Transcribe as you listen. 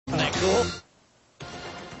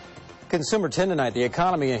Consumer 10 tonight, the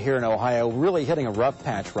economy here in Ohio really hitting a rough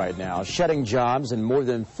patch right now, shedding jobs and more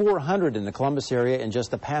than 400 in the Columbus area in just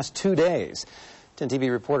the past 2 days. 10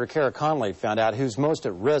 TV reporter Kara Connolly found out who's most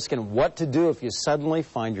at risk and what to do if you suddenly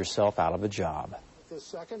find yourself out of a job. This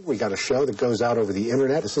second, we got a show that goes out over the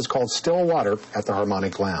internet. This is called Still Water at the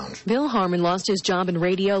Harmonic Lounge. Bill Harmon lost his job in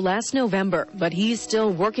radio last November, but he's still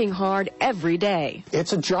working hard every day.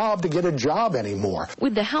 It's a job to get a job anymore.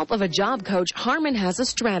 With the help of a job coach, Harmon has a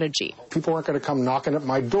strategy. People aren't going to come knocking at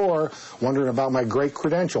my door wondering about my great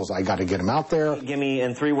credentials. I got to get them out there. Give me,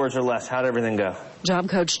 in 3 words or less, how'd everything go? Job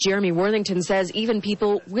coach Jeremy Worthington says even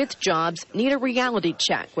people with jobs need a reality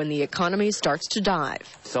check when the economy starts to dive.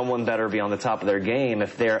 Someone better be on the top of their game.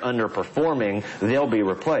 If they're underperforming, they'll be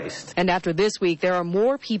replaced. And after this week, there are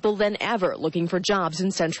more people than ever looking for jobs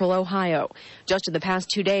in central Ohio. Just in the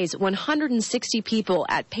past 2 days, 160 people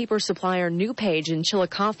at paper supplier New Page in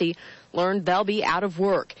Chillicothe learned they'll be out of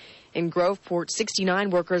work. In Groveport,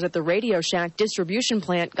 69 workers at the Radio Shack distribution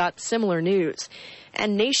plant got similar news.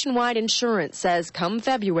 And Nationwide Insurance says come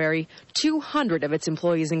February, 200 of its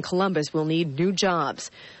employees in Columbus will need new jobs.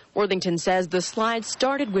 Worthington says the slide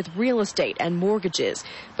started with real estate and mortgages,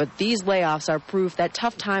 but these layoffs are proof that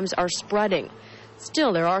tough times are spreading.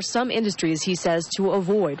 Still, there are some industries, he says, to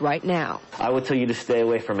avoid right now. I would tell you to stay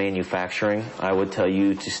away from manufacturing. I would tell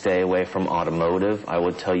you to stay away from automotive. I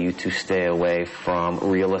would tell you to stay away from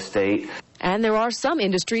real estate. And there are some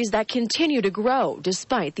industries that continue to grow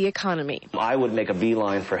despite the economy. I would make a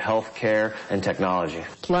beeline for healthcare and technology.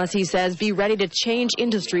 Plus, he says, be ready to change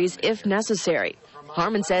industries if necessary.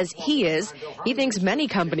 Harmon says he thinks many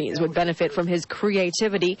companies would benefit from his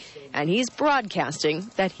creativity, and he's broadcasting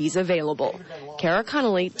that he's available. Kara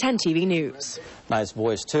Connolly, 10 TV News. Nice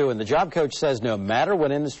voice, too. And the job coach says no matter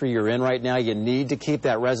what industry you're in right now, you need to keep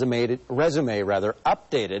that resume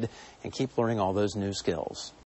updated and keep learning all those new skills.